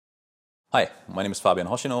Hi, my name is Fabian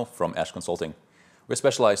Hoshino from Ash Consulting. We're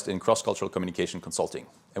specialized in cross-cultural communication consulting.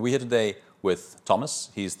 And we're here today with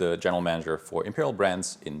Thomas. He's the general manager for Imperial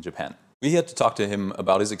brands in Japan. We're here to talk to him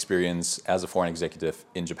about his experience as a foreign executive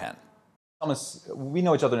in Japan. Thomas, we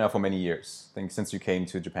know each other now for many years, I think since you came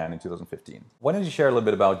to Japan in 2015. Why don't you share a little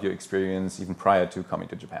bit about your experience even prior to coming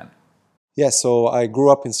to Japan? Yeah, so I grew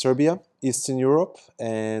up in Serbia, Eastern Europe,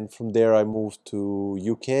 and from there I moved to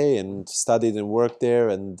UK and studied and worked there,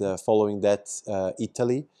 and following that,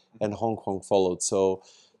 Italy and Hong Kong followed. So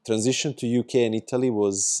transition to UK and Italy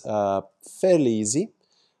was fairly easy.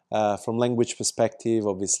 From language perspective,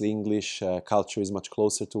 obviously English culture is much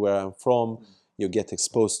closer to where I'm from. You get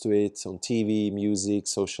exposed to it on TV, music,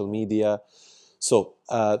 social media. So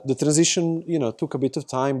the transition, took a bit of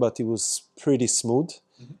time, but it was pretty smooth.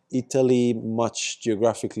 Italy, much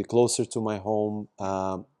geographically closer to my home.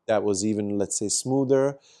 That was even, let's say,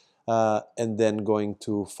 smoother. And then going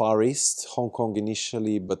to Far East, Hong Kong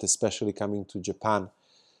initially, but especially coming to Japan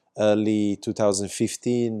early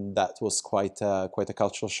 2015, that was quite a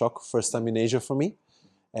cultural shock. First time in Asia for me,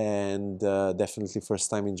 and definitely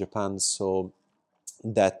first time in Japan. So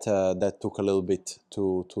that took a little bit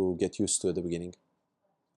to get used to at the beginning.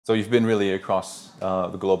 So you've been really across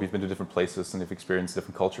the globe, you've been to different places and you've experienced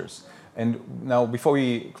different cultures. And now, before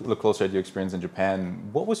we look closer at your experience in Japan,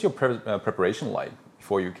 what was your preparation like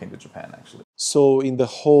before you came to Japan, actually? So in the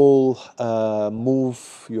whole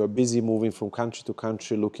move, you are busy moving from country to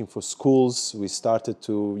country, looking for schools. We started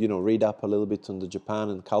to, read up a little bit on the Japan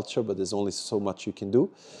and culture, but there's only so much you can do.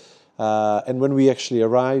 And when we actually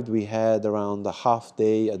arrived, we had around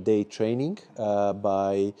a day training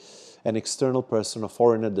by an external person, a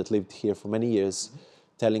foreigner that lived here for many years,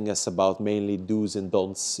 telling us about mainly do's and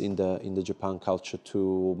don'ts in the Japan culture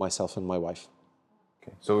to myself and my wife.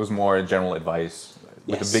 Okay. So it was more general advice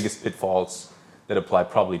with Yes. the biggest pitfalls that apply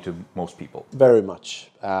probably to most people. Very much.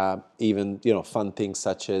 Even fun things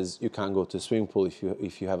such as you can't go to a swimming pool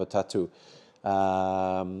if you have a tattoo.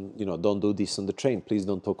 Don't do this on the train. Please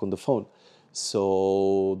don't talk on the phone.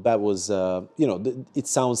 So that was it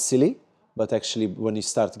sounds silly, but actually when you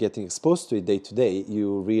start getting exposed to it day to day,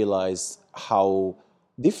 you realize how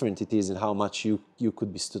different it is and how much you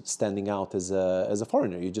could be standing out as a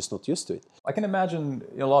foreigner. You're just not used to it. I can imagine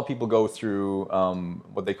a lot of people go through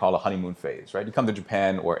what they call a honeymoon phase, right? You come to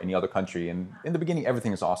Japan or any other country, and in the beginning,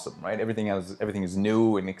 everything is awesome, right? Everything is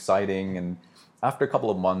new and exciting, and after a couple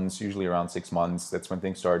of months, usually around 6 months, that's when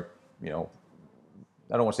things start, I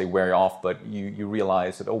don't want to say wear off, but you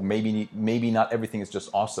realize that, maybe not everything is just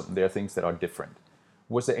awesome. There are things that are different.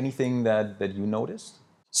 Was there anything that you noticed?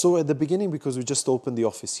 So at the beginning, because we just opened the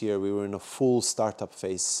office here, we were in a full startup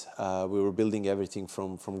phase. We were building everything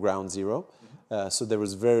from ground zero. So there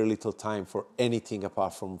was very little time for anything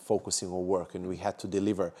apart from focusing on work, and we had to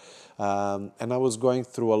deliver. And I was going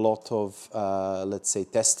through a lot of, let's say,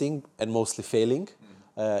 testing and mostly failing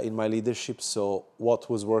in my leadership. So what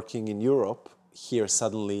was working in Europe, here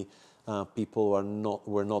suddenly people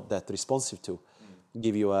were not that responsive to.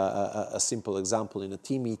 Give you a simple example in a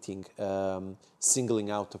team meeting, singling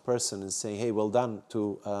out a person and saying, hey, well done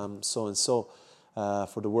to so-and-so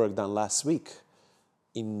for the work done last week.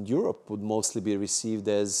 In Europe would mostly be received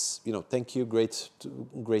as, thank you, great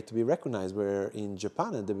to be recognized. Where in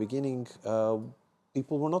Japan at the beginning,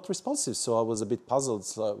 people were not responsive. So I was a bit puzzled.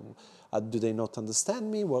 So, do they not understand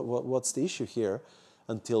me? What's the issue here?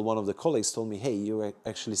 Until one of the colleagues told me, hey, you're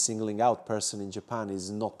actually singling out person in Japan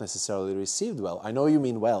is not necessarily received well. I know you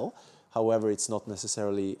mean well, however, it's not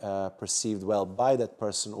necessarily perceived well by that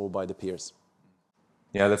person or by the peers.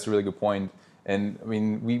 Yeah, that's a really good point. And I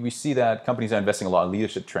mean, we see that companies are investing a lot in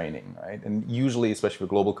leadership training, right? And usually, especially for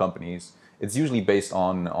global companies, it's usually based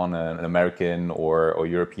on an American or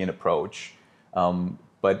European approach.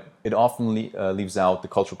 But it often leaves out the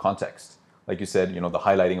cultural context. Like you said, the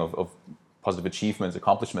highlighting of positive achievements,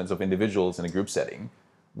 accomplishments of individuals in a group setting.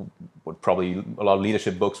 What probably a lot of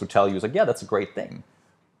leadership books would tell you is like, yeah, that's a great thing.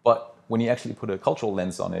 But when you actually put a cultural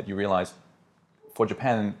lens on it, you realize for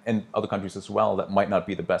Japan and other countries as well, that might not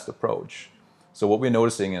be the best approach. So what we're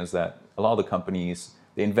noticing is that a lot of the companies,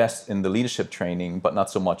 they invest in the leadership training, but not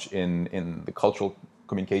so much in the cultural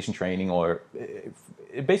communication training, or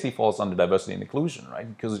it basically falls under diversity and inclusion, right?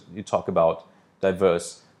 Because you talk about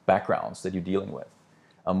diverse backgrounds that you're dealing with.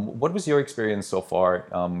 What was your experience so far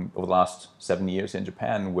over the last 7 years in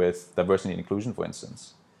Japan with diversity and inclusion, for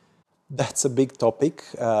instance? That's a big topic.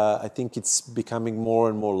 I think it's becoming more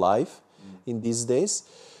and more live in these days.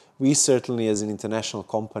 We certainly, as an international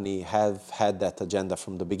company, have had that agenda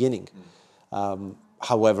from the beginning.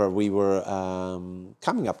 However, we were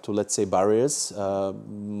coming up to, let's say, barriers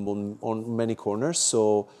on many corners.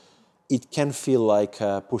 So it can feel like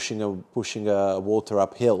pushing a water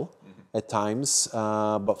uphill at times,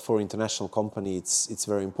 but for international company, it's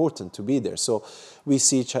very important to be there. So we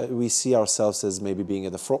see ourselves as maybe being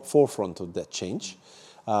at the forefront of that change,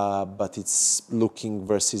 but it's looking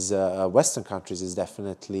versus Western countries is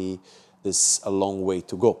definitely a long way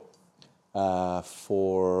to go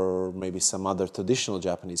for maybe some other traditional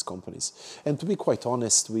Japanese companies. And to be quite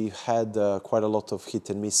honest, we had quite a lot of hit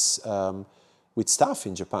and miss with staff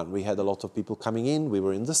in Japan. We had a lot of people coming in. We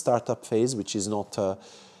were in the startup phase, which is not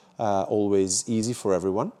always easy for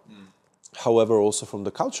everyone. However, also from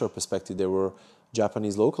the cultural perspective, there were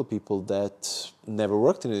Japanese local people that never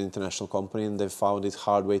worked in an international company, and they found it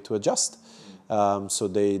hard way to adjust. So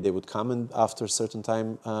they would come and after a certain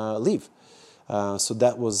time leave. So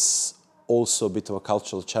that was also a bit of a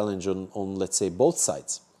cultural challenge on let's say, both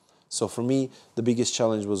sides. So for me, the biggest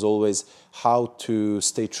challenge was always how to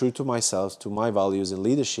stay true to myself, to my values in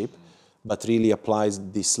leadership, but really applies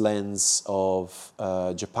this lens of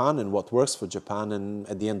Japan and what works for Japan, and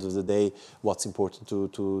at the end of the day, what's important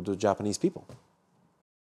to the Japanese people.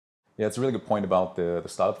 Yeah, it's a really good point about the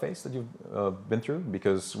startup phase that you've been through,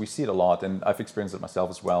 because we see it a lot, and I've experienced it myself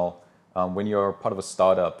as well. When you're part of a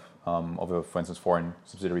startup of a, for instance, foreign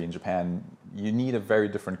subsidiary in Japan, you need a very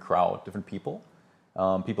different crowd, different people,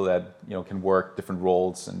 people that can work different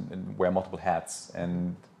roles and wear multiple hats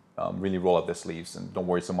and really roll up their sleeves and don't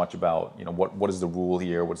worry so much about what is the rule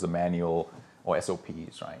here, what's the manual or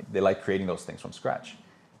SOPs, right? They like creating those things from scratch.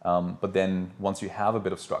 But then once you have a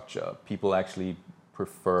bit of structure,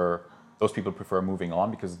 those people prefer moving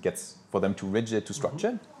on because it gets for them too rigid, too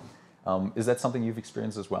structured. Is that something you've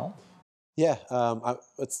experienced as well? Yeah,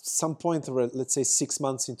 at some point, let's say 6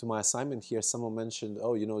 months into my assignment here, someone mentioned,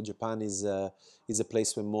 Japan is a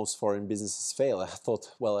place where most foreign businesses fail. I thought,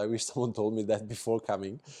 well, I wish someone told me that before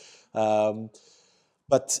coming.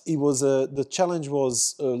 But it was the challenge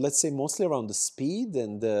was, let's say, mostly around the speed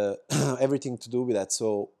and everything to do with that.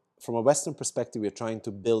 So from a Western perspective, we're trying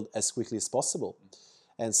to build as quickly as possible.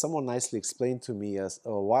 And someone nicely explained to me a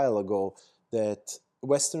while ago that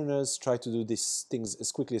Westerners try to do these things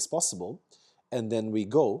as quickly as possible, and then we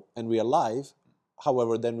go and we are live.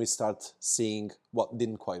 However, then we start seeing what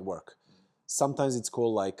didn't quite work. Sometimes it's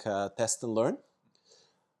called like test and learn,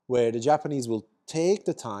 where the Japanese will take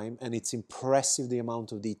the time, and it's impressive the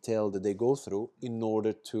amount of detail that they go through in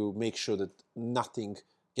order to make sure that nothing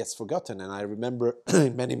gets forgotten. And I remember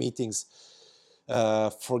in many meetings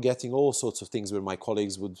forgetting all sorts of things where my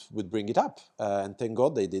colleagues would bring it up. And thank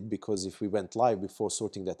God they did, because if we went live before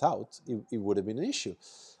sorting that out, it would have been an issue.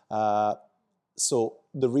 So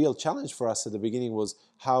the real challenge for us at the beginning was,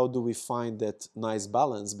 how do we find that nice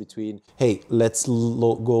balance between, hey, let's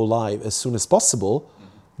go live as soon as possible,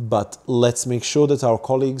 but let's make sure that our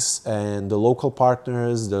colleagues and the local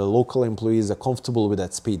partners, the local employees are comfortable with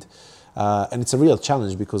that speed. And it's a real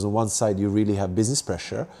challenge, because on one side you really have business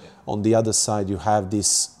pressure. Yeah. On the other side you have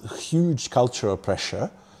this huge cultural pressure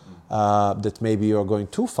that maybe you're going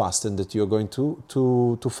too fast and that you're going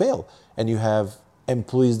to fail. And you have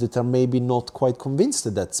employees that are maybe not quite convinced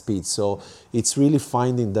at that speed. So it's really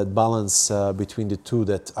finding that balance between the two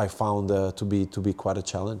that I found to be quite a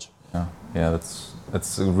challenge. Yeah,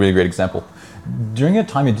 that's a really great example. During your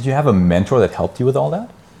time, did you have a mentor that helped you with all that?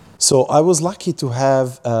 So I was lucky to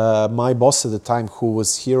have my boss at the time, who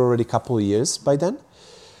was here already a couple of years by then.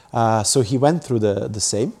 So he went through the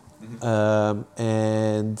same.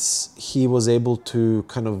 And he was able to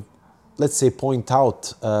kind of, let's say, point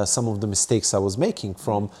out some of the mistakes I was making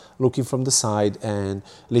from looking from the side and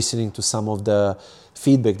listening to some of the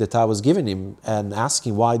feedback that I was giving him and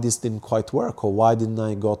asking why this didn't quite work, or why didn't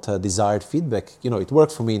I got desired feedback. It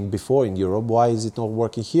worked for me before in Europe. Why is it not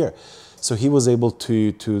working here? So he was able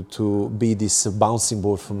to be this bouncing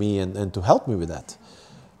board for me and to help me with that.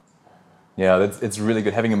 Yeah, it's really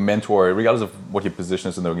good having a mentor, regardless of what your position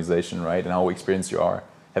is in the organization, right, and how experienced you are.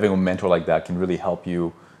 Having a mentor like that can really help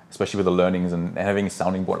you, especially with the learnings, and having a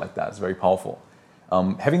sounding board like that is very powerful.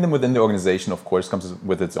 Having them within the organization, of course, comes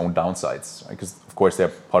with its own downsides, right? Because, of course, they're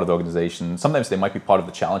part of the organization. Sometimes they might be part of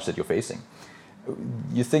the challenge that you're facing.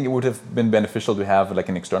 You think it would have been beneficial to have like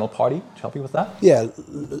an external party to help you with that? Yeah,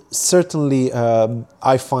 certainly.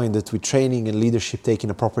 I find that with training and leadership, taking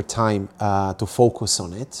a proper time to focus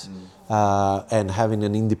on it, and having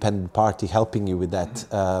an independent party helping you with that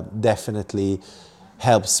definitely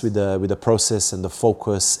helps with the process and the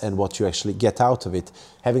focus and what you actually get out of it.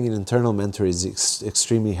 Having an internal mentor is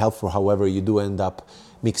extremely helpful. However, you do end up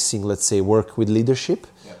mixing, let's say, work with leadership,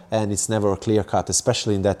 and it's never a clear cut,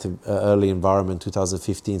 especially in that early environment,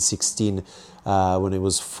 2015, 16, when it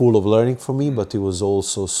was full of learning for me, but it was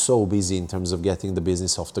also so busy in terms of getting the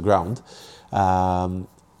business off the ground.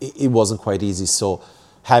 It wasn't quite easy. So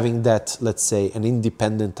having that, let's say, an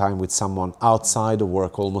independent time with someone outside of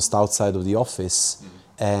work, almost outside of the office,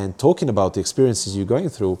 and talking about the experiences you're going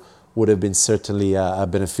through would have been certainly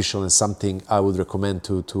beneficial, and something I would recommend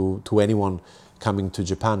to anyone coming to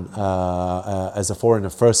Japan as a foreigner,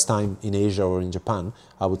 first time in Asia or in Japan.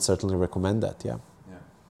 I would certainly recommend that.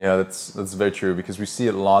 Yeah, that's very true, because we see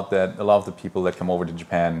a lot that a lot of the people that come over to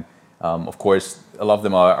Japan, of course, a lot of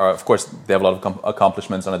them are of course, they have a lot of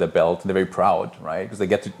accomplishments under their belt, and they're very proud, right? Because they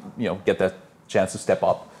get to get that chance to step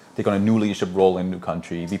up, take on a new leadership role in a new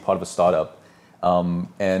country, be part of a startup,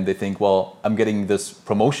 and they think, well, I'm getting this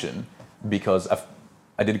promotion because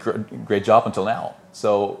I did a great job until now.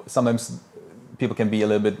 So sometimes people can be a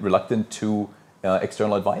little bit reluctant to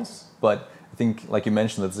external advice, but I think, like you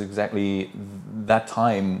mentioned, that's exactly that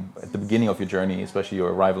time at the beginning of your journey, especially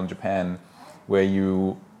your arrival in Japan, where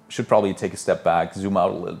you should probably take a step back, zoom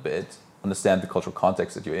out a little bit, understand the cultural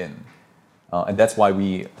context that you're in. And that's why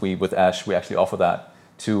we with Ash, we actually offer that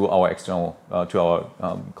to our external, to our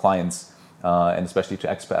clients, and especially to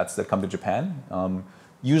expats that come to Japan.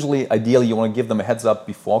 Usually, ideally, you want to give them a heads up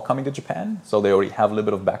before coming to Japan, so they already have a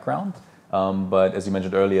little bit of background. But as you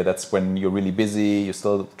mentioned earlier, that's when you're really busy, you're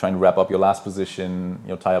still trying to wrap up your last position,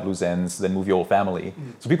 tie up loose ends, then move your whole family.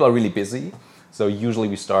 So people are really busy. So usually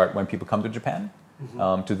we start when people come to Japan,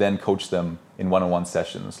 to then coach them in one-on-one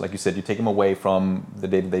sessions. Like you said, you take them away from the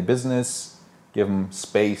day-to-day business, give them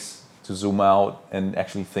space to zoom out and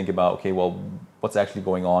actually think about, okay, well, what's actually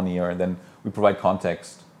going on here? And then we provide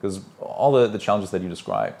context, because all the challenges that you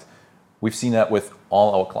described, we've seen that with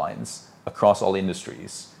all our clients across all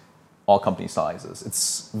industries, all company sizes.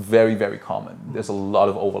 It's very, very common. There's a lot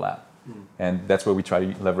of overlap. And that's where we try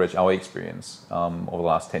to leverage our experience over the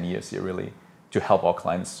last 10 years here, really, to help our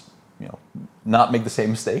clients not make the same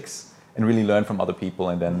mistakes and really learn from other people,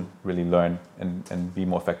 and then really learn and be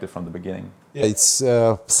more effective from the beginning. Yeah,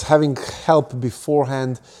 it's having help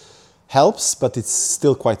beforehand helps, but it's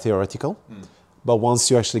still quite theoretical. But once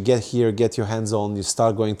you actually get here, get your hands on, you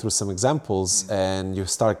start going through some examples, and you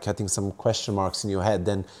start getting some question marks in your head,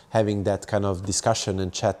 then having that kind of discussion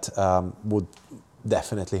and chat would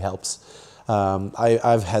definitely helps.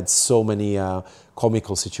 I've had so many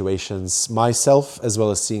comical situations myself, as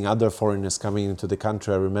well as seeing other foreigners coming into the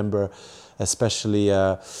country. I remember especially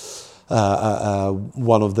one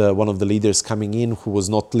of the leaders coming in, who was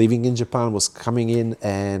not living in Japan, was coming in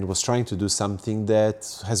and was trying to do something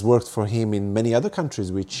that has worked for him in many other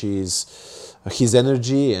countries, which is his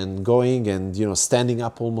energy and going and standing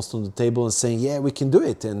up almost on the table and saying, yeah, we can do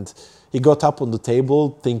it. And he got up on the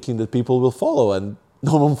table thinking that people will follow, and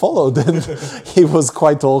no one followed, and he was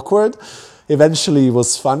quite awkward. Eventually it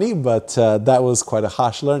was funny, but that was quite a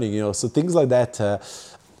harsh learning, so things like that.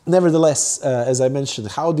 Nevertheless, as I mentioned,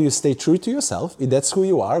 how do you stay true to yourself? If that's who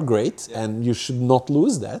you are, great, and you should not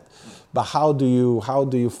lose that. But how do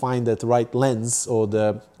you find that right lens, or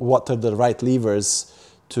what are the right levers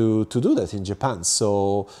to do that in Japan?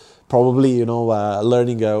 So probably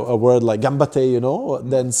learning a word like gambate,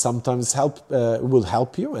 then sometimes will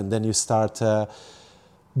help you, and then you start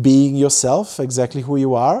being yourself, exactly who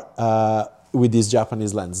you are. With this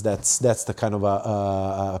Japanese lens, that's the kind of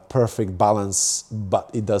a perfect balance, but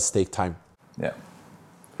it does take time. Yeah,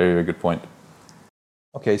 very, very good point.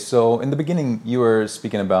 Okay, so in the beginning, you were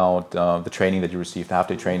speaking about the training that you received, the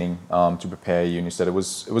half-day training to prepare you, and you said it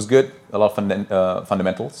was good, a lot of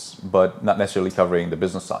fundamentals, but not necessarily covering the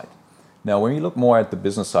business side. Now, when you look more at the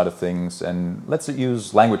business side of things, and let's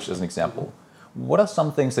use language as an example, what are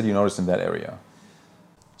some things that you noticed in that area?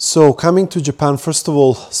 So coming to Japan, first of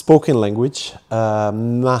all, spoken language,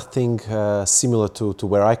 nothing similar to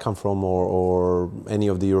where I come from, or any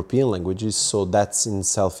of the European languages. So that in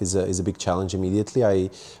itself is a big challenge immediately.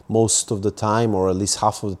 Most of the time, or at least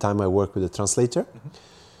half of the time, I work with a translator,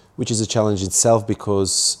 which is a challenge itself,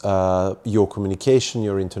 because your communication,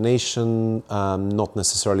 your intonation, not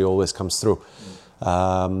necessarily always comes through.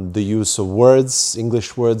 The use of words,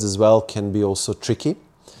 English words as well, can be also tricky.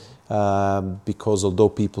 Because although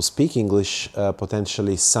people speak English,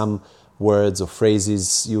 potentially some words or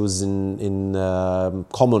phrases used in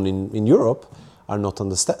common in Europe are not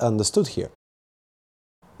understood here.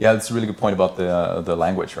 Yeah, that's a really good point about the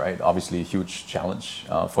language, right? Obviously a huge challenge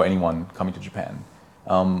for anyone coming to Japan.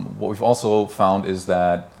 What we've also found is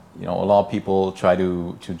that a lot of people try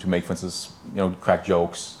to make, for instance, crack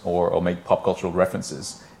jokes or make pop cultural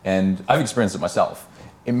references, and I've experienced it myself.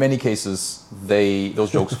 In many cases,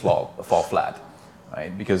 those jokes fall flat,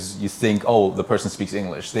 right? Because you think, oh, the person speaks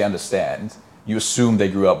English, they understand. You assume they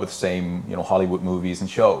grew up with the same, Hollywood movies and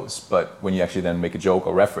shows, but when you actually then make a joke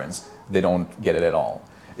or reference, they don't get it at all.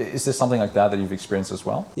 Is there something like that you've experienced as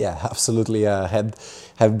well? Yeah, absolutely.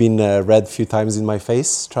 Have been read a few times in my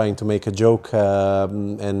face trying to make a joke,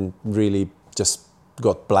 and really just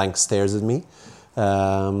got blank stares at me.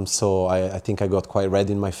 So I think I got quite red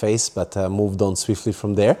in my face, but moved on swiftly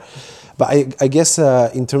from there. But I guess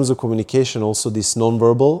in terms of communication, also this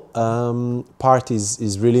nonverbal part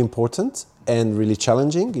is really important and really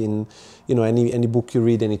challenging. In any book you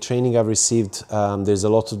read, any training I've received, there's a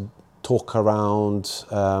lot of talk around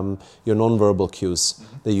your nonverbal cues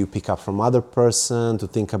that you pick up from other person, to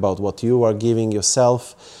think about what you are giving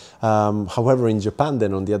yourself. However, in Japan,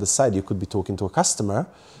 then on the other side, you could be talking to a customer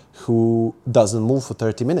who doesn't move for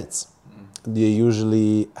 30 minutes. They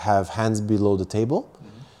usually have hands below the table,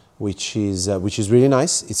 which is really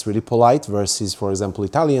nice. It's really polite versus, for example,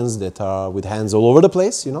 Italians that are with hands all over the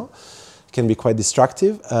place. Can be quite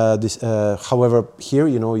destructive. However, here,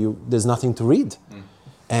 there's nothing to read.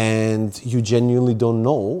 And you genuinely don't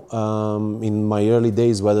know, in my early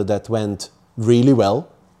days, whether that went really well,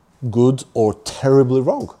 good, or terribly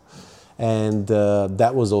wrong. And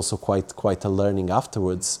that was also quite a learning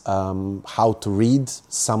afterwards, how to read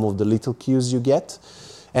some of the little cues you get.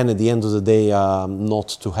 And at the end of the day, not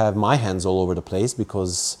to have my hands all over the place,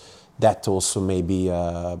 because that also may be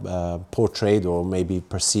portrayed or maybe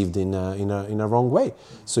perceived in a wrong way.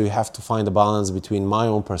 So you have to find a balance between my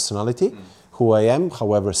own personality, who I am,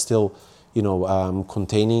 however, still,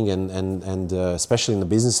 containing and especially in the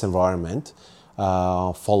business environment,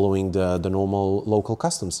 following the normal local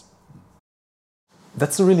customs.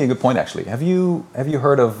 That's a really good point, actually. Have you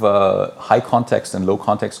heard of high context and low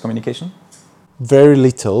context communication? Very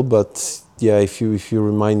little, but yeah, if you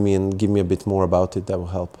remind me and give me a bit more about it, that will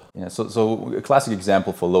help. Yeah. So a classic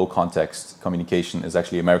example for low context communication is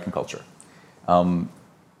actually American culture.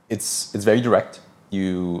 It's very direct.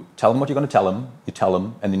 You tell them what you're going to tell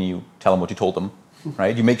them, and then you tell them what you told them,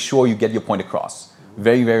 right? You make sure you get your point across.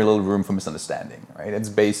 Very, very little room for misunderstanding, right? It's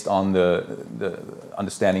based on the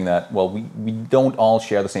understanding that, well, we don't all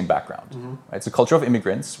share the same background, right? It's a culture of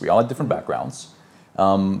immigrants. We all have different backgrounds,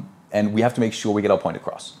 and we have to make sure we get our point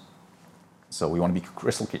across. So we want to be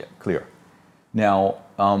crystal clear. Now,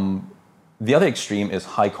 the other extreme is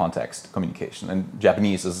high context communication, and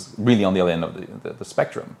Japanese is really on the other end of the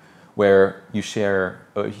spectrum, where you share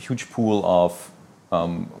a huge pool of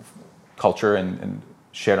culture and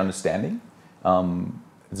shared understanding.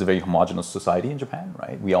 It's a very homogenous society in Japan,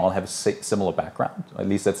 right? We all have a similar background, at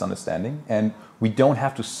least that's understanding, and we don't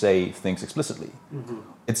have to say things explicitly.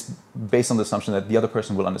 It's based on the assumption that the other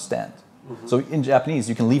person will understand. So in Japanese,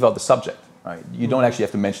 you can leave out the subject, right? You don't actually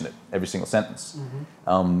have to mention it every single sentence.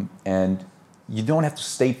 And you don't have to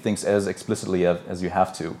state things as explicitly as you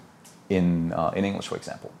have to in English, for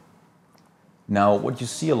example. Now, what you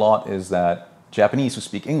see a lot is that Japanese who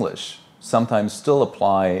speak English sometimes still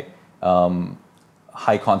apply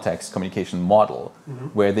high context communication model,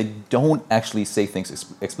 where they don't actually say things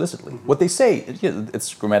explicitly. What they say,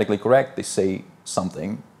 it's grammatically correct, they say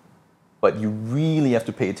something, but you really have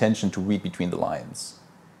to pay attention to read between the lines.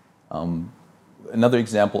 Another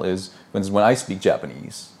example is, when I speak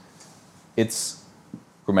Japanese, it's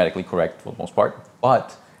grammatically correct for the most part,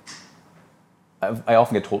 but I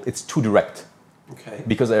often get told it's too direct. Okay.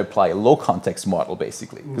 Because I apply a low context model,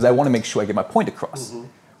 basically, because I want to make sure I get my point across.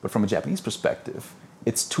 But from a Japanese perspective,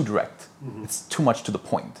 it's too direct. It's too much to the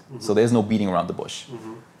point. So there's no beating around the bush.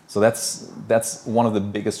 So that's one of the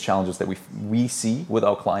biggest challenges that we see with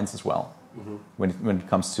our clients as well, when it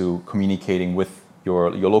comes to communicating with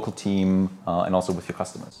your local team and also with your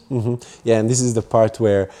customers. Yeah, and this is the part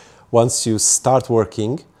where once you start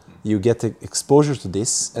working, you get exposure to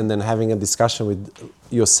this, and then having a discussion with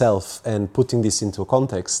yourself and putting this into a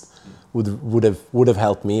context would have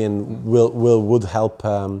helped me, and would help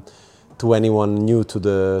to anyone new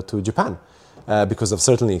to Japan, because I've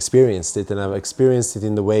certainly experienced it, and I've experienced it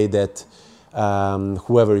in the way that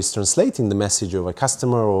whoever is translating the message of a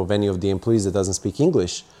customer or of any of the employees that doesn't speak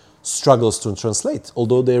English struggles to translate,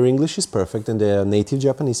 although their English is perfect and they are native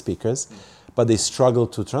Japanese speakers, but they struggle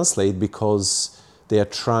to translate because they are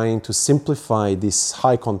trying to simplify this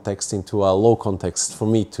high context into a low context for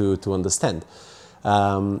me to understand.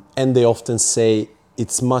 And they often say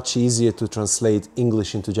it's much easier to translate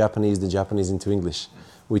English into Japanese than Japanese into English,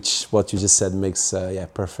 which what you just said makes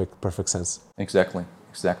perfect sense. Exactly.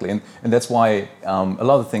 Exactly, and that's why a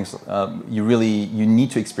lot of things you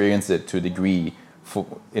need to experience it to a degree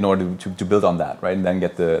in order to build on that, right? And then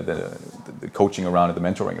get the coaching around it, the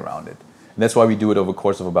mentoring around it. And that's why we do it over the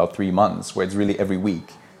course of about 3 months, where it's really every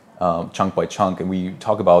week, chunk by chunk, and we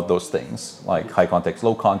talk about those things like high context,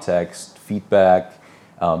 low context, feedback,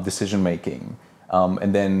 decision making,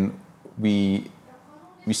 and then we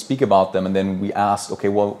speak about them, and then we ask, okay,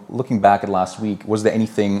 well, looking back at last week, was there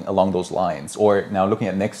anything along those lines? Or now looking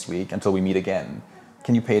at next week until we meet again,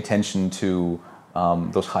 can you pay attention to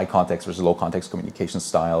those high context versus low context communication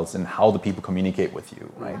styles and how the people communicate with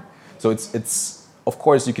you, right? So it's of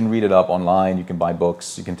course, you can read it up online, you can buy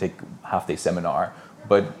books, you can take a half-day seminar,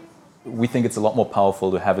 but we think it's a lot more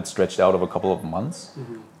powerful to have it stretched out over a couple of months,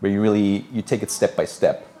 where you take it step by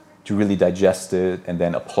step to really digest it and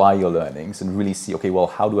then apply your learnings and really see, okay, well,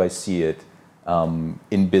 how do I see it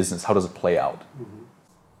in business? How does it play out?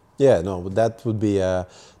 Yeah, no, but that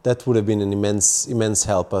would have been an immense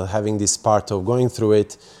help, having this part of going through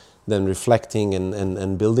it, then reflecting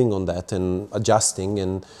and building on that and adjusting.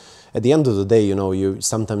 And at the end of the day,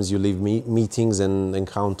 sometimes you leave meetings and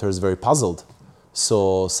encounters very puzzled.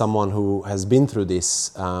 So someone who has been through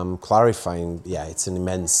this, clarifying, it's an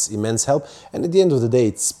immense help. And at the end of the day,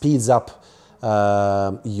 it speeds up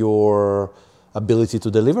your ability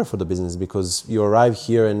to deliver for the business, because you arrive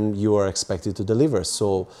here and you are expected to deliver.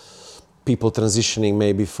 So people transitioning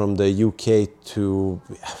maybe from the UK to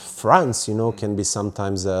France, can be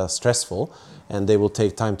sometimes stressful, and they will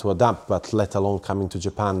take time to adapt. But let alone coming to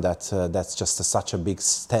Japan, that's just such a big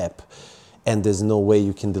step. And there's no way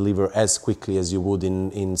you can deliver as quickly as you would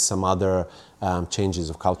in some other changes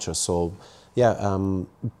of culture. So,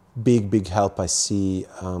 big help I see,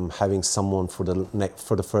 having someone for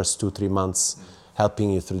the first 2-3 months helping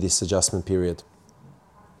you through this adjustment period.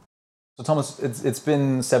 So Thomas, it's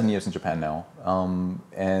been 7 years in Japan now,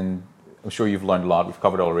 and I'm sure you've learned a lot. We've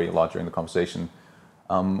covered already a lot during the conversation.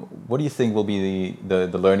 What do you think will be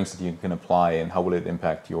the learnings that you can apply, and how will it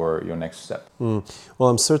impact your next step? Well,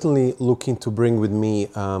 I'm certainly looking to bring with me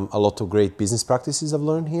a lot of great business practices I've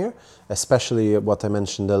learned here, especially what I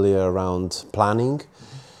mentioned earlier around planning,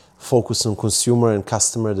 focus on consumer and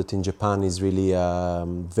customer, that in Japan is really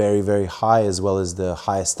very, very high, as well as the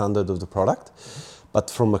highest standard of the product. But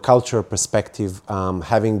from a cultural perspective,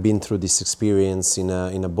 having been through this experience in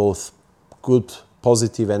a both good,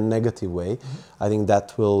 positive and negative way, I think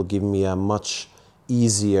that will give me a much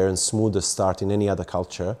easier and smoother start in any other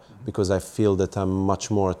culture, because I feel that I'm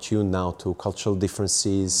much more attuned now to cultural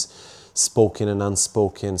differences, spoken and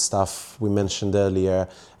unspoken stuff we mentioned earlier,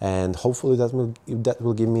 and hopefully that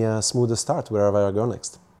will give me a smoother start wherever I go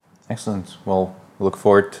next. Excellent. Well, we look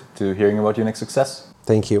forward to hearing about your next success.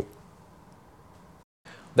 Thank you.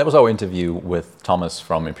 That was our interview with Thomas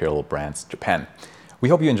from Imperial Brands Japan. We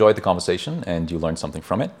hope you enjoyed the conversation and you learned something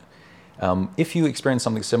from it. If you experienced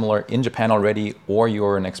something similar in Japan already, or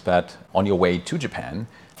you're an expat on your way to Japan,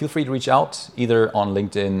 feel free to reach out either on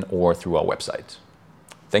LinkedIn or through our website.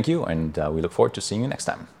 Thank you, and we look forward to seeing you next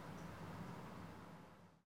time.